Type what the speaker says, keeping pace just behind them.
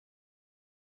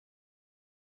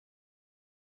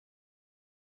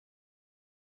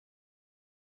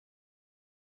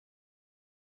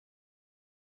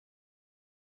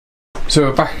So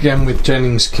we're back again with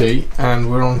Jennings Quay, and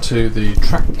we're on to the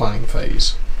track planning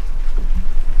phase.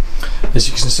 As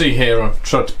you can see here, I've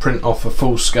tried to print off a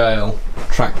full-scale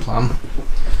track plan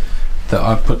that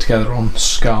I've put together on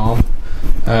SCARM.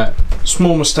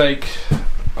 Small mistake,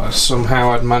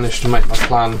 somehow I'd managed to make my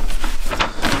plan,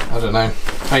 I don't know,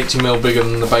 80mm bigger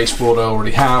than the baseboard I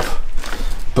already have,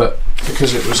 but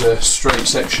because it was a straight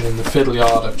section in the fiddle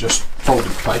yard, I've just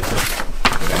folded the paper,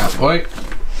 get it out of the way.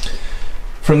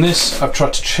 From this, I've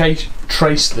tried to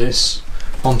trace this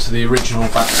onto the original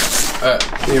baseboard.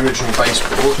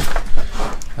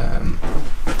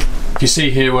 If you see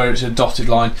here where it's a dotted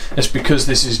line, it's because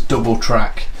this is double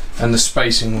track, and the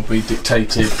spacing will be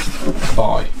dictated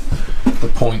by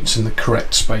the points and the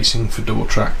correct spacing for double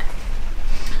track.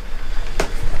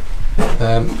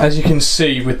 As you can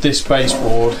see with this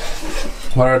baseboard,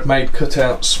 where I've made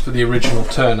cutouts for the original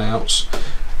turnouts,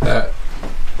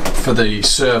 for the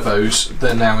servos,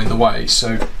 they're now in the way,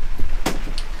 so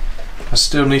I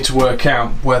still need to work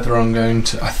out whether I'm going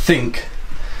to, I think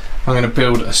I'm going to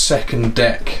build a second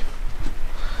deck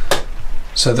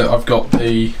so that I've got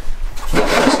this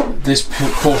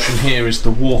portion here is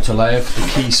the water layer for the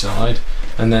quay side,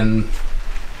 and then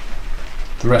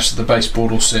the rest of the baseboard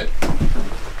will sit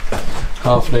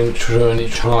half an inch or an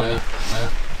inch higher.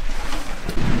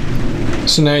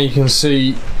 So now you can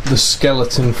see the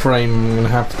skeleton frame I'm going to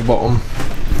have at the bottom,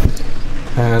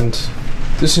 and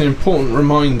this is an important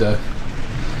reminder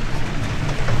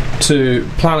to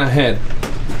plan ahead.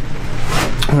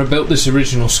 When I built this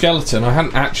original skeleton, I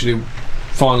hadn't actually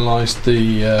finalised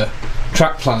the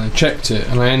track plan and checked it,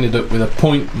 and I ended up with a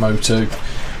point motor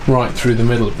right through the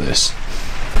middle of this.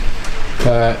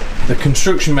 The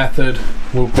construction method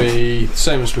will be the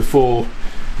same as before,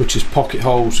 which is pocket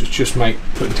holes. It's just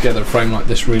putting together a frame like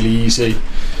this really easy,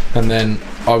 and then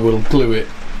I will glue it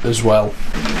as well,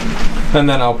 and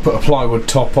then I'll put a plywood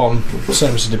top on,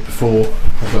 same as I did before.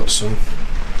 I've got some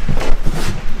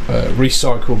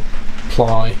recycled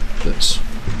ply looks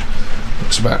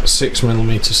about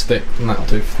 6mm thick, and that'll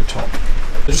do for the top.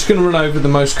 I'm just going to run over the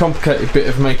most complicated bit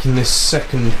of making this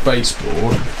second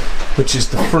baseboard, which is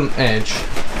the front edge,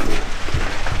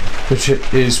 which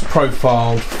is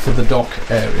profiled for the dock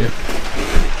area.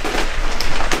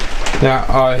 Now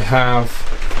I have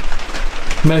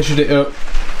measured it up,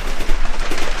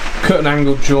 cut an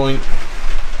angled joint,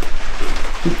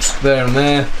 there and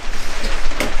there,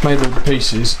 made all the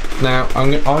pieces. Now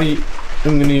I'm going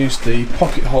to use the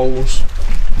pocket holes,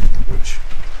 which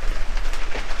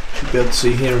you should be able to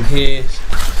see here and here,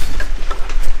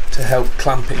 to help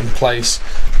clamp it in place,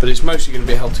 but it's mostly going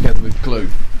to be held together with glue.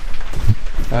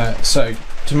 So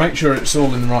to make sure it's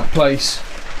all in the right place,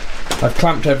 I've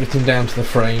clamped everything down to the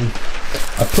frame.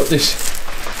 I've put this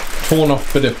torn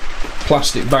off bit of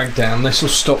plastic bag down. This will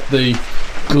stop the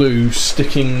glue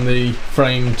sticking the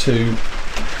frame to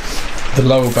the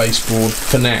lower baseboard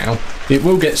for now. It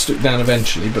will get stuck down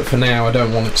eventually, but for now I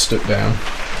don't want it stuck down.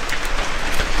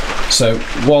 So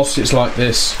whilst it's like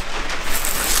this,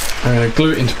 I'm going to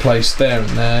glue it into place there and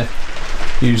there,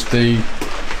 use the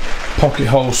pocket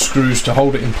hole screws to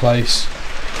hold it in place,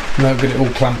 and I'll get it all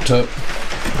clamped up,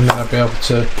 and then I'll be able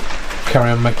to carry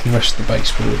on making the rest of the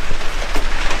baseboard.